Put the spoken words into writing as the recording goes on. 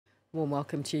Warm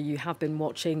welcome to you. You have been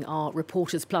watching our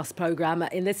Reporters Plus programme.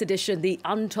 In this edition, the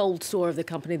untold story of the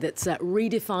company that's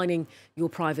redefining your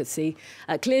privacy.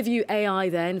 Clearview AI,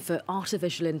 then, for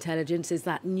artificial intelligence, is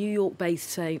that New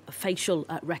York-based facial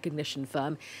recognition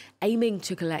firm aiming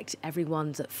to collect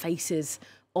everyone's faces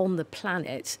on the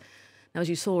planet. Now, as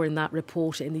you saw in that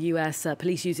report, in the US,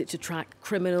 police use it to track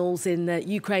criminals. In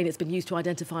Ukraine, it's been used to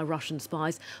identify Russian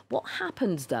spies. What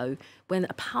happens, though, when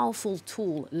a powerful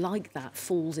tool like that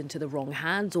falls into the wrong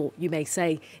hands, or you may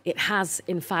say it has,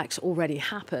 in fact, already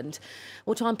happened?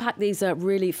 Well, to unpack these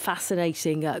really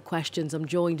fascinating questions, I'm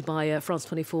joined by France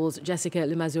 24's Jessica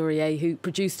Lemazurier, who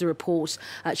produced the report.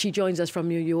 She joins us from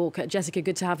New York. Jessica,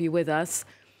 good to have you with us.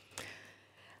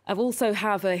 I also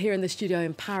have here in the studio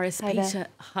in Paris, Peter.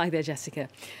 Hi there, Jessica.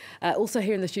 Also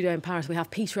here in the studio in Paris, we have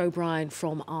Peter O'Brien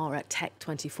from our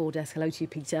Tech24 desk. Hello to you,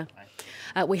 Peter.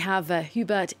 We have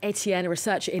Hubert Etienne, a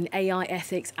researcher in AI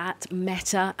ethics at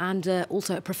Meta, and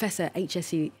also a professor at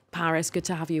HSE Paris. Good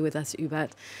to have you with us,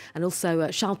 Hubert. And also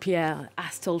Charles-Pierre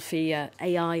Astolfi,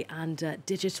 AI and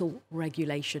digital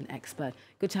regulation expert.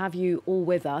 Good to have you all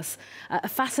with us. A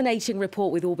fascinating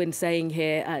report we've all been saying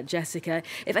here, Jessica.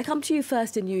 If I come to you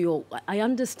first in New York, I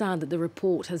understand that the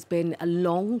report has been a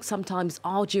long, sometimes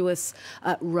arduous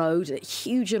road, a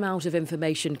huge amount of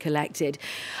information collected.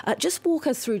 Just walk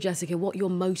us through, Jessica, what your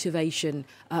motivation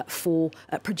for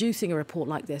producing a report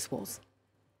like this was.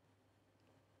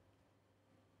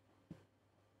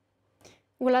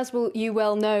 Well, as you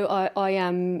well know, I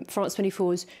am France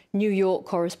 24's New York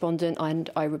correspondent, and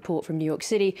I report from New York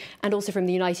City and also from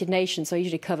the United Nations. So I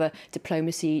usually cover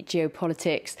diplomacy,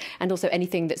 geopolitics, and also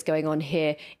anything that's going on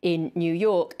here in New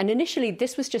York. And initially,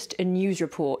 this was just a news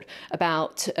report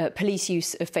about police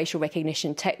use of facial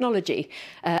recognition technology.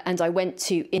 And I went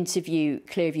to interview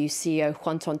Clearview CEO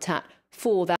Juan Tontat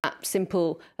for that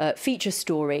simple feature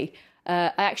story.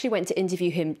 I actually went to interview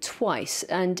him twice,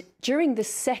 and during the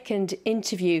second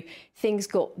interview, things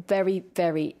got very,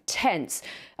 very tense.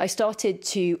 I started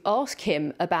to ask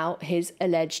him about his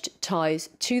alleged ties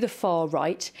to the far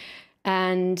right,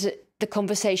 and the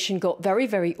conversation got very,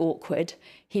 very awkward.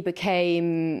 He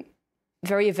became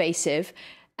very evasive,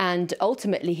 and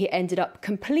ultimately he ended up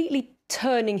completely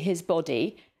turning his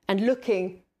body and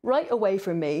looking right away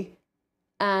from me,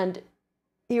 and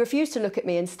he refused to look at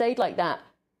me and stayed like that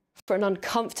for an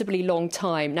uncomfortably long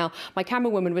time. Now, my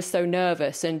camerawoman was so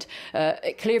nervous, and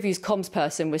Clearview's comms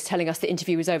person was telling us the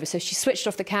interview was over, so she switched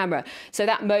off the camera. So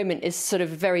that moment is sort of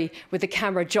very, with the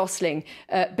camera jostling,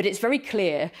 but it's very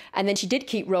clear. And then she did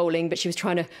keep rolling, but she was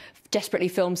trying to desperately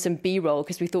film some B-roll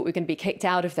because we thought we were going to be kicked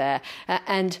out of there.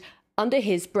 And under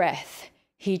his breath,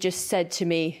 he just said to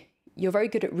me, "You're very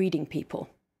good at reading people."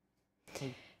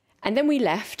 And then we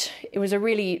left. It was a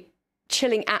really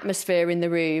chilling atmosphere in the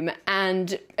room,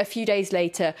 and a few days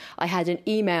later I had an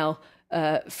email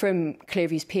from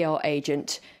Clearview's PR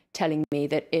agent telling me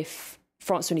that if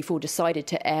France 24 decided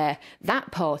to air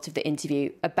that part of the interview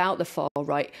about the far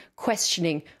right,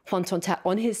 questioning Juan Tontat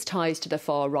on his ties to the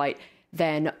far right,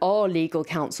 then our legal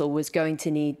counsel was going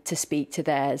to need to speak to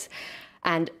theirs.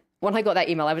 And when I got that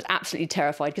email, I was absolutely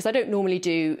terrified, because I don't normally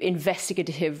do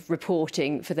investigative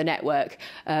reporting for the network.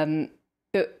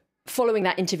 But following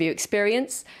that interview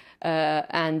experience,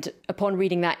 and upon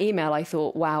reading that email, I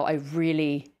thought, wow, I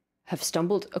really have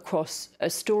stumbled across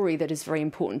a story that is very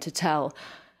important to tell.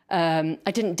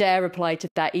 I didn't dare reply to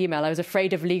that email. I was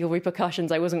afraid of legal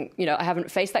repercussions. I haven't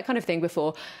faced that kind of thing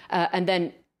before. And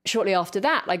then shortly after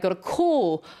that, I got a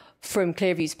call from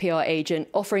Clearview's PR agent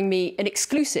offering me an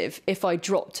exclusive if I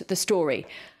dropped the story.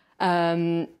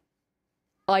 I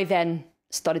then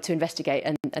started to investigate,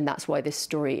 and that's why this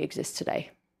story exists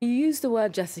today. You used the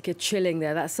word, Jessica, chilling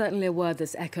there. That's certainly a word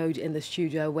that's echoed in the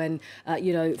studio when,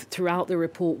 throughout the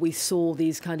report, we saw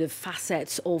these kind of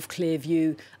facets of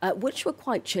Clearview, which were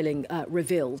quite chilling,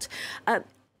 revealed.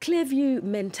 Clearview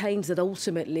maintains that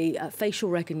ultimately facial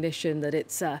recognition, that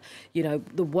it's,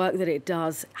 the work that it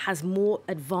does has more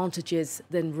advantages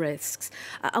than risks.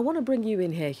 I want to bring you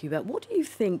in here, Hubert. What do you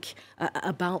think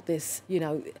about this,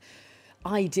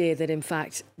 idea that, in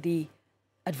fact, the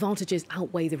advantages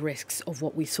outweigh the risks of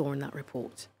what we saw in that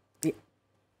report? Yeah.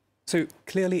 So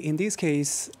clearly in this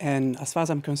case, and as far as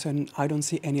I'm concerned, I don't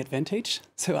see any advantage.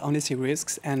 So I only see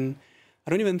risks. And I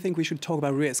don't even think we should talk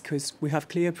about risk, because we have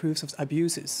clear proofs of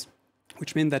abuses,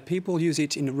 which mean that people use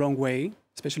it in the wrong way,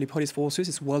 especially police forces.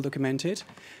 It's well documented.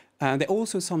 They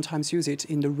also sometimes use it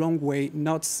in the wrong way,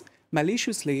 not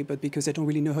maliciously, but because they don't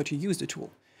really know how to use the tool.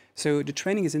 So the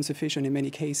training is insufficient in many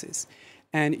cases.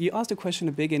 And you asked the question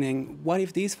at the beginning, what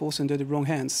if these falls into the wrong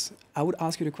hands? I would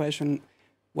ask you the question,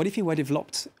 what if it were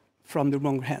developed from the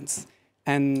wrong hands?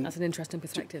 And that's an interesting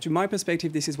perspective. To my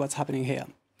perspective, this is what's happening here.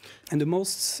 And the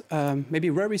most maybe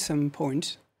worrisome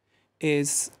point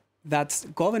is that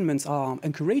governments are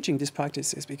encouraging these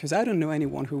practices, because I don't know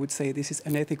anyone who would say this is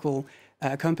an ethical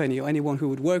company or anyone who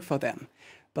would work for them.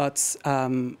 But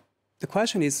the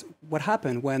question is, what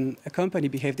happened when a company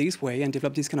behaved this way and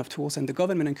developed these kind of tools and the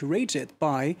government encouraged it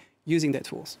by using their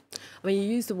tools? I mean, you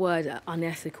used the word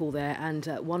unethical there, and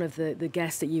one of the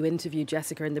guests that you interviewed,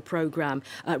 Jessica, in the programme,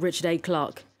 Richard A.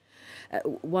 Clarke,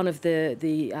 one of the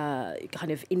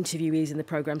kind of interviewees in the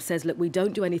programme says, look, we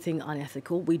don't do anything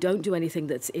unethical, we don't do anything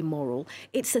that's immoral.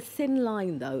 It's a thin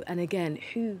line, though, and again,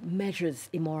 who measures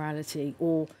immorality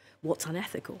or what's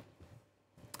unethical?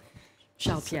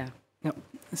 Charles-Pierre. Yep.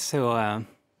 So I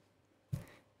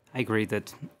agree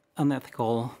that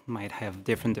unethical might have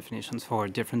different definitions for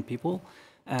different people,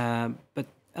 but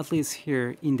at least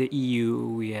here in the EU,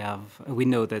 we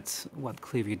know that what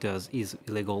Clearview does is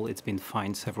illegal. It's been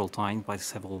fined several times by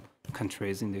several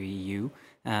countries in the EU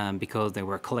because they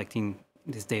were collecting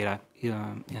this data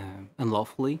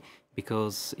unlawfully,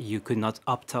 because you could not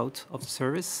opt out of the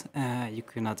service, you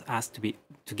could not ask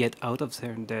to get out of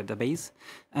their database.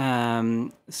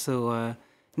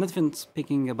 Not even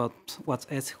speaking about what's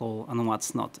ethical and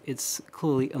what's not, it's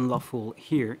clearly unlawful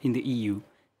here in the EU,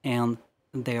 and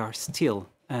they are still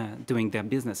doing their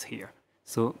business here.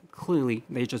 So clearly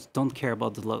they just don't care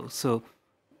about the law. So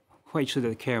why should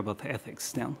they care about the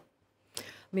ethics then? I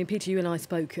mean, Peter, you and I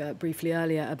spoke briefly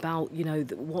earlier about,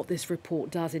 what this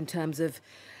report does in terms of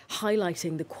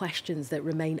highlighting the questions that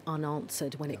remain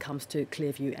unanswered when it comes to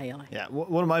Clearview AI. Yeah,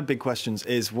 one of my big questions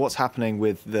is what's happening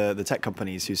with the tech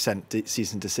companies who sent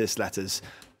cease and desist letters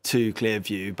to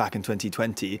Clearview back in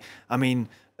 2020. I mean,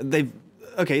 they've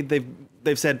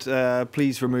said,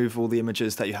 please remove all the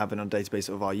images that you have in our database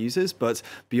of our users. But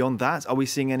beyond that, are we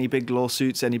seeing any big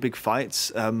lawsuits, any big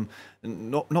fights?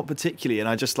 Not particularly. And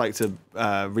I'd just like to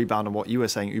rebound on what you were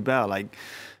saying, Hubert. Like,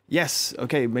 yes,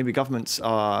 okay, maybe governments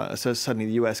are, so certainly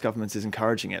the US government is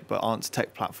encouraging it, but aren't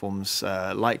tech platforms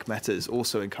like Meta's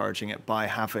also encouraging it by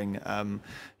having,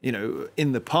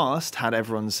 in the past had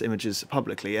everyone's images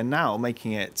publicly, and now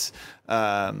making it,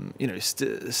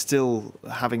 still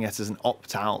having it as an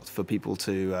opt-out for people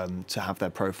to have their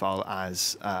profile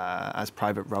as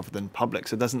private rather than public.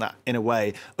 So doesn't that, in a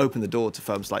way, open the door to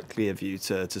firms like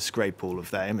Clearview to scrape all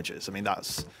of their images? I mean,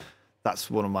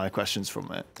 that's one of my questions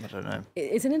from it. I don't know.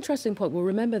 It's an interesting point. Well,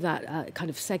 remember that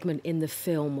kind of segment in the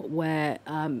film where,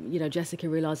 Jessica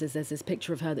realises there's this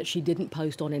picture of her that she didn't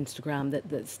post on Instagram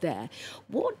that's there.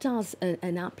 What does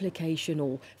an application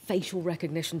or facial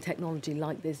recognition technology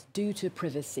like this do to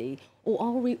privacy? Or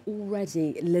are we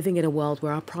already living in a world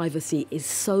where our privacy is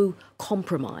so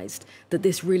compromised that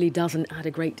this really doesn't add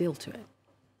a great deal to it?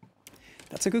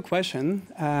 That's a good question.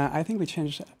 I think we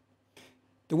changed.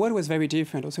 The world was very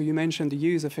different. Also, you mentioned the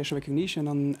use of facial recognition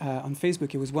on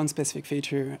Facebook. It was one specific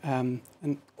feature and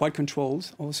quite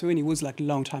controlled also, and it was like a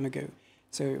long time ago.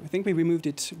 So I think we removed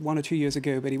it 1 or 2 years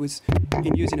ago, but it was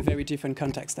in use in a very different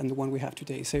context than the one we have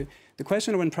today. So the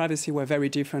question around privacy were very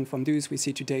different from those we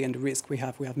see today, and the risk we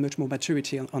have. We have much more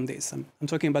maturity on this. I'm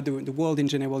talking about the world in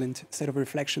general instead of a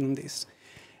reflection on this.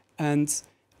 And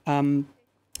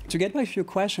to get back to your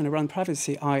question around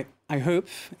privacy, I hope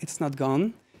it's not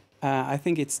gone. I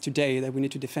think it's today that we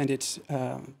need to defend it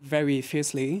very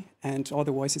fiercely, and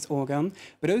otherwise it's all gone.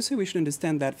 But also we should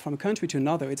understand that from a country to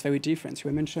another, it's very different. You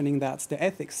were mentioning that the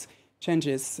ethics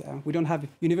changes. We don't have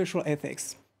universal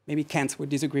ethics. Maybe Kant would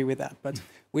disagree with that, but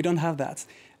we don't have that.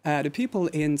 The people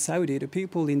in Saudi, the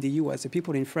people in the US, the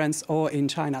people in France or in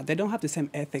China, they don't have the same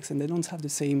ethics and they don't have the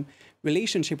same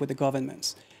relationship with the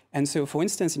governments. And so, for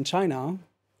instance, in China,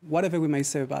 whatever we may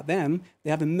say about them, they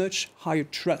have a much higher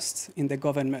trust in the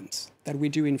government than we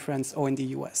do in France or in the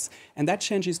US. And that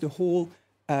changes the whole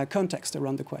context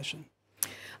around the question.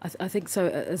 I think so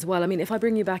as well. I mean, if I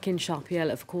bring you back in,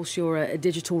 Charles-Pierre, of course, you're a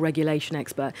digital regulation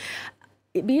expert.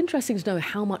 It'd be interesting to know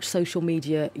how much social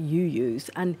media you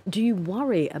use, and do you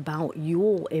worry about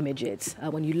your images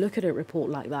when you look at a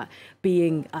report like that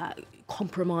being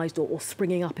compromised or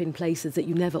springing up in places that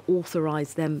you never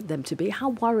authorised them to be? How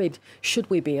worried should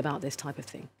we be about this type of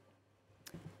thing?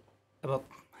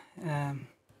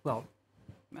 Well,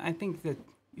 I think that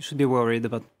you should be worried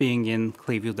about being in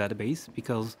Clearview database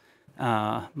because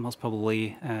most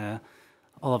probably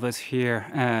all of us here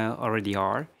already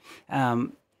are.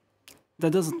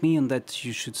 That doesn't mean that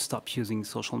you should stop using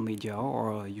social media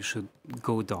or you should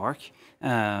go dark.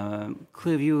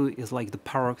 Clearview is like the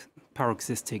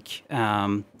paroxystic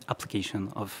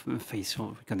application of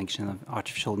facial recognition of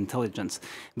artificial intelligence.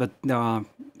 But there are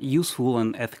useful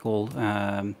and ethical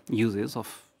uses of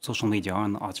social media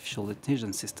and artificial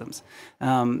intelligence systems.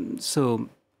 So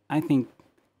I think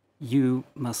you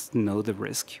must know the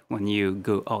risk when you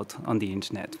go out on the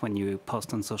internet, when you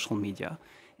post on social media,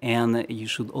 and you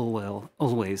should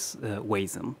always weigh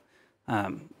them.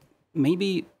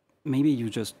 Maybe you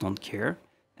just don't care,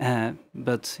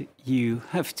 but you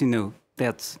have to know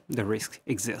that the risk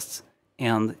exists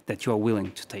and that you are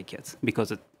willing to take it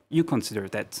because you consider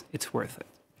that it's worth it.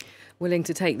 Willing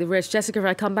to take the risk. Jessica, if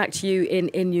I come back to you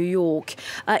in New York,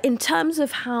 in terms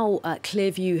of how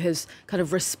Clearview has kind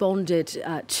of responded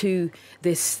to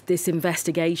this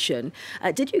investigation,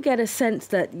 did you get a sense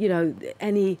that, you know,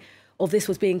 any of this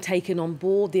was being taken on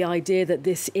board, the idea that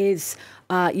this is,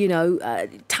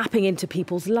 tapping into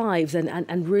people's lives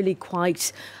and really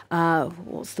quite,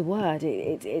 what's the word?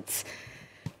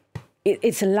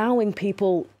 It's allowing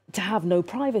people to have no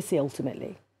privacy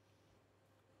ultimately?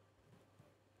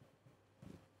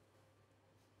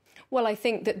 Well, I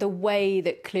think that the way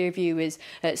that Clearview is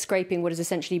scraping what is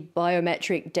essentially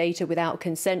biometric data without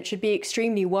consent should be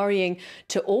extremely worrying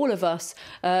to all of us,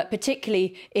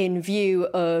 particularly in view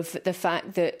of the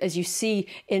fact that, as you see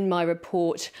in my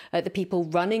report, the people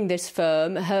running this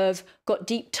firm have got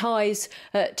deep ties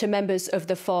to members of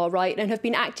the far right and have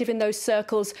been active in those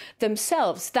circles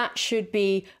themselves. That should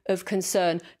be of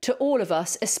concern to all of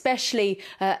us, especially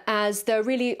as there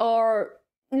really are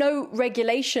no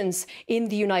regulations in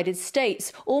the United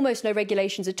States, almost no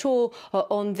regulations at all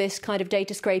on this kind of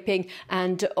data scraping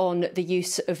and on the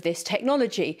use of this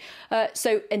technology.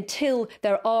 So until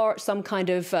there are some kind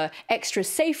of extra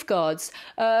safeguards,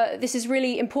 this is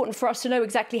really important for us to know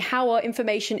exactly how our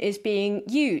information is being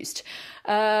used.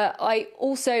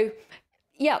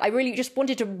 I really just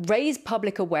wanted to raise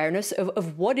public awareness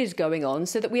of what is going on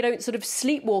so that we don't sort of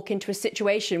sleepwalk into a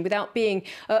situation without being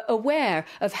aware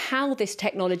of how this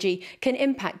technology can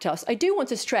impact us. I do want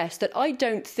to stress that I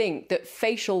don't think that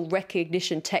facial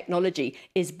recognition technology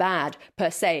is bad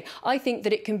per se. I think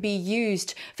that it can be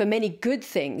used for many good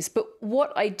things. But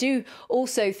what I do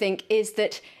also think is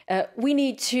that we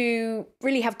need to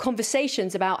really have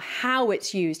conversations about how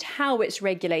it's used, how it's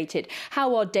regulated,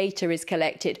 how our data is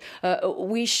collected.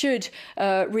 We should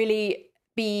really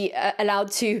be allowed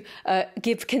to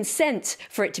give consent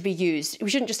for it to be used. We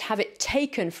shouldn't just have it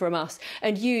taken from us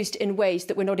and used in ways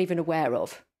that we're not even aware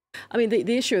of. I mean,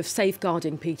 the issue of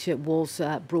safeguarding, Peter, was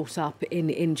brought up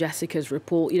in Jessica's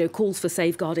report, calls for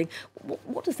safeguarding.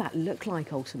 What does that look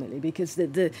like ultimately? Because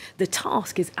the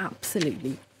task is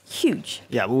absolutely huge.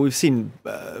 Yeah, well, we've seen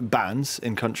bans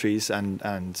in countries, and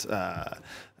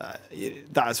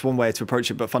that's one way to approach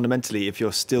it. But fundamentally, if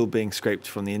you're still being scraped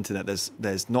from the internet,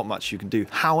 there's not much you can do.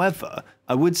 However,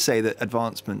 I would say that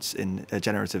advancements in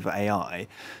generative AI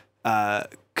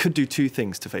could do two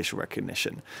things to facial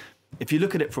recognition. If you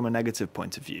look at it from a negative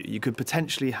point of view, you could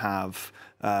potentially have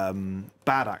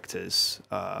bad actors,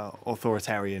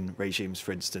 authoritarian regimes,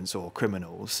 for instance, or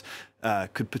criminals,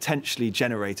 could potentially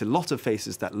generate a lot of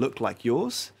faces that look like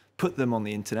yours, put them on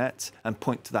the internet, and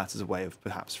point to that as a way of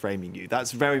perhaps framing you.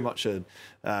 That's very much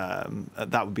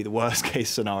that would be the worst case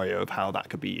scenario of how that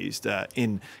could be used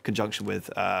in conjunction with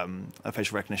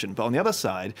facial recognition. But on the other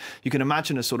side, you can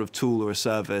imagine a sort of tool or a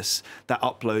service that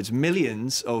uploads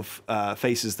millions of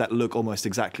faces that look almost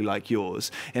exactly like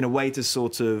yours in a way to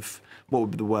sort of, what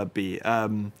would the word be?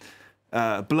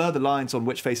 Blur the lines on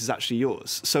which face is actually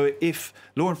yours. So if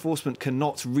law enforcement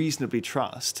cannot reasonably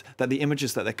trust that the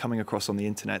images that they're coming across on the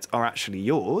internet are actually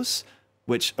yours,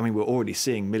 which, I mean, we're already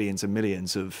seeing millions and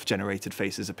millions of generated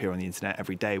faces appear on the internet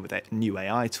every day with new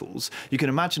AI tools, you can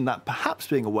imagine that perhaps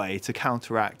being a way to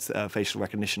counteract facial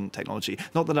recognition technology.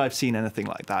 Not that I've seen anything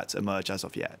like that emerge as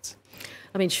of yet.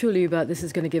 I mean, surely, Hubert, this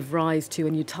is going to give rise to,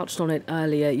 and you touched on it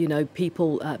earlier,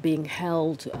 people being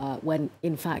held when,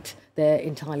 in fact, they're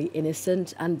entirely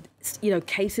innocent. And,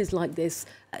 cases like this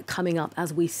coming up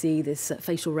as we see this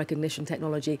facial recognition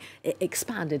technology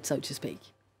expanded, so to speak.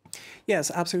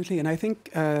 Yes, absolutely. And I think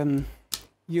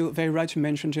you're very right to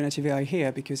mention generative AI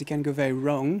here, because it can go very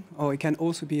wrong, or it can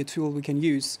also be a tool we can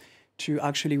use to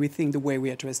actually rethink the way we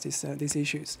address these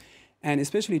issues. And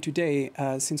especially today,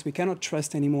 since we cannot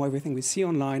trust anymore everything we see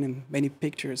online, and many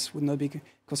pictures would not be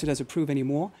considered as a proof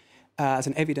anymore, as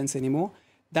an evidence anymore,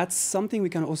 that's something we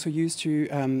can also use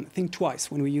to think twice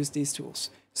when we use these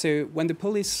tools. So when the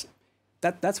police,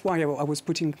 that's why I was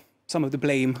putting some of the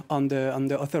blame on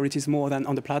the authorities more than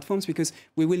on the platforms, because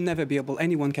we will never be able,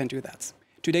 anyone can do that.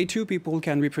 Today, 2 people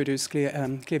can reproduce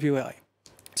Clearview AI.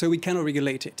 So we cannot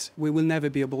regulate it. We will never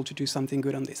be able to do something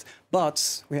good on this.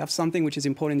 But we have something which is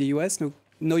important in the US,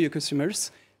 know your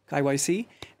customers, KYC.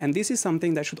 And this is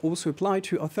something that should also apply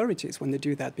to authorities when they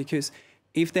do that, because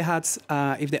if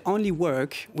they only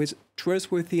work with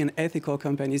trustworthy and ethical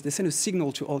companies, they send a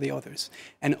signal to all the others.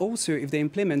 And also, if they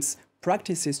implement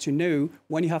practices to know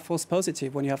when you have false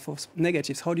positive, when you have false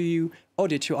negatives, how do you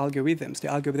audit your algorithms, the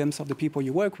algorithms of the people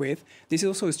you work with? This is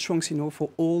also a strong signal for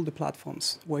all the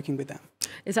platforms working with them.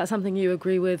 Is that something you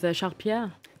agree with,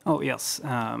 Charles-Pierre? Oh, yes,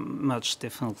 much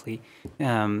definitely.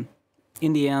 In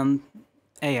the end,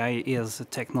 AI is a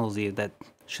technology that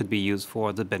should be used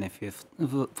for the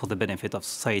benefit of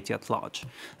society at large.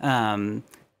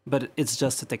 But it's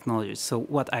just a technology. So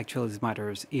what actually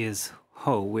matters is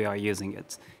how we are using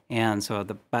it. And so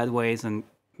the bad ways and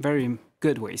very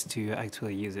good ways to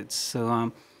actually use it.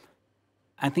 So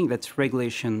I think that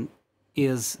regulation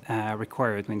is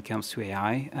required when it comes to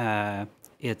AI.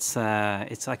 It's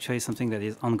actually something that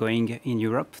is ongoing in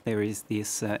Europe. There is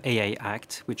this AI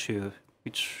Act, which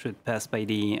should pass by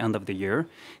the end of the year,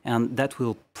 and that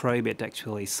will prohibit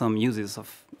actually some uses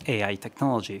of AI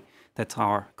technology that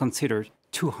are considered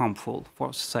too harmful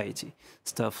for society.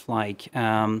 Stuff like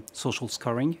social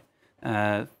scoring,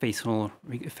 facial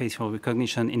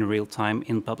recognition in real time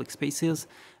in public spaces,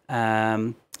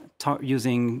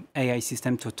 using AI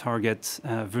system to target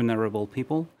vulnerable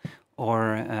people,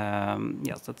 or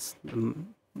yes,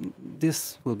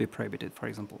 this will be prohibited, for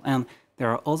example. And there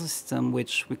are other systems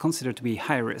which we consider to be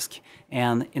high risk,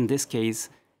 and in this case,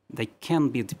 they can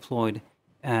be deployed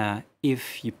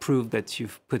if you prove that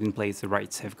you've put in place the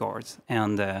right safeguards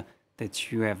and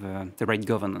that you have the right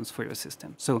governance for your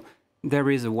system. So there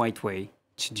is a right way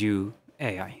to do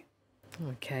AI.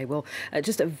 Okay, well,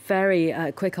 just a very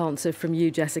quick answer from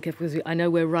you, Jessica, because I know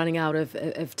we're running out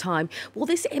of time. Will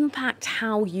this impact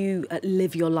how you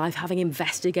live your life, having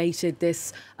investigated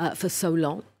this for so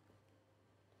long?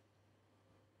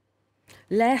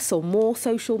 Less or more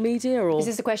social media? Or... Is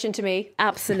this a question to me?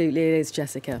 Absolutely, it is,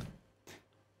 Jessica.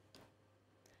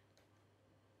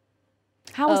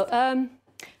 I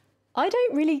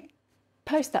don't really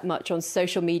post that much on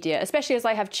social media, especially as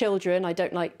I have children. I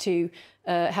don't like to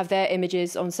have their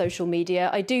images on social media.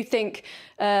 I do think,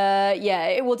 yeah,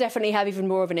 it will definitely have even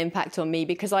more of an impact on me,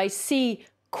 because I see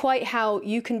quite how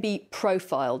you can be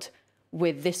profiled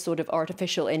with this sort of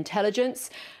artificial intelligence.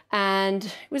 And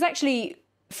it was actually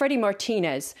Freddie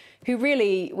Martinez, who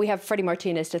really, we have Freddie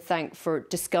Martinez to thank for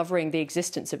discovering the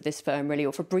existence of this firm, really,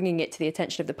 or for bringing it to the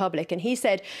attention of the public. And he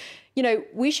said, you know,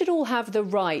 we should all have the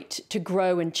right to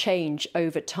grow and change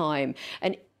over time.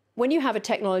 And when you have a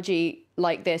technology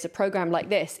like this, a program like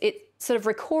this, it sort of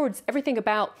records everything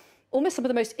about almost some of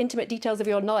the most intimate details of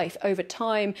your life over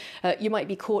time. You might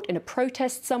be caught in a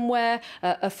protest somewhere.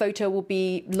 A photo will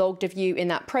be logged of you in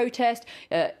that protest.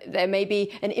 There may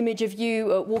be an image of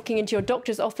you walking into your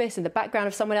doctor's office in the background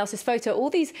of someone else's photo. All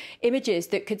these images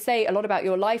that could say a lot about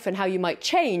your life and how you might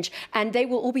change, and they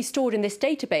will all be stored in this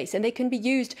database, and they can be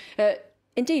used,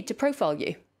 indeed, to profile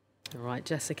you. All right,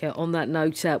 Jessica, on that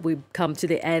note, we've come to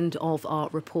the end of our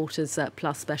Reporters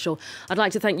Plus special. I'd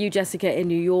like to thank you, Jessica, in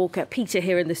New York, Peter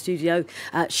here in the studio,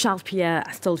 Charles-Pierre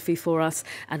Astolfi for us,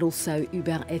 and also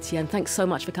Hubert Etienne. Thanks so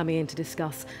much for coming in to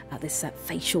discuss this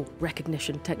facial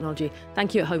recognition technology.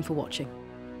 Thank you at home for watching.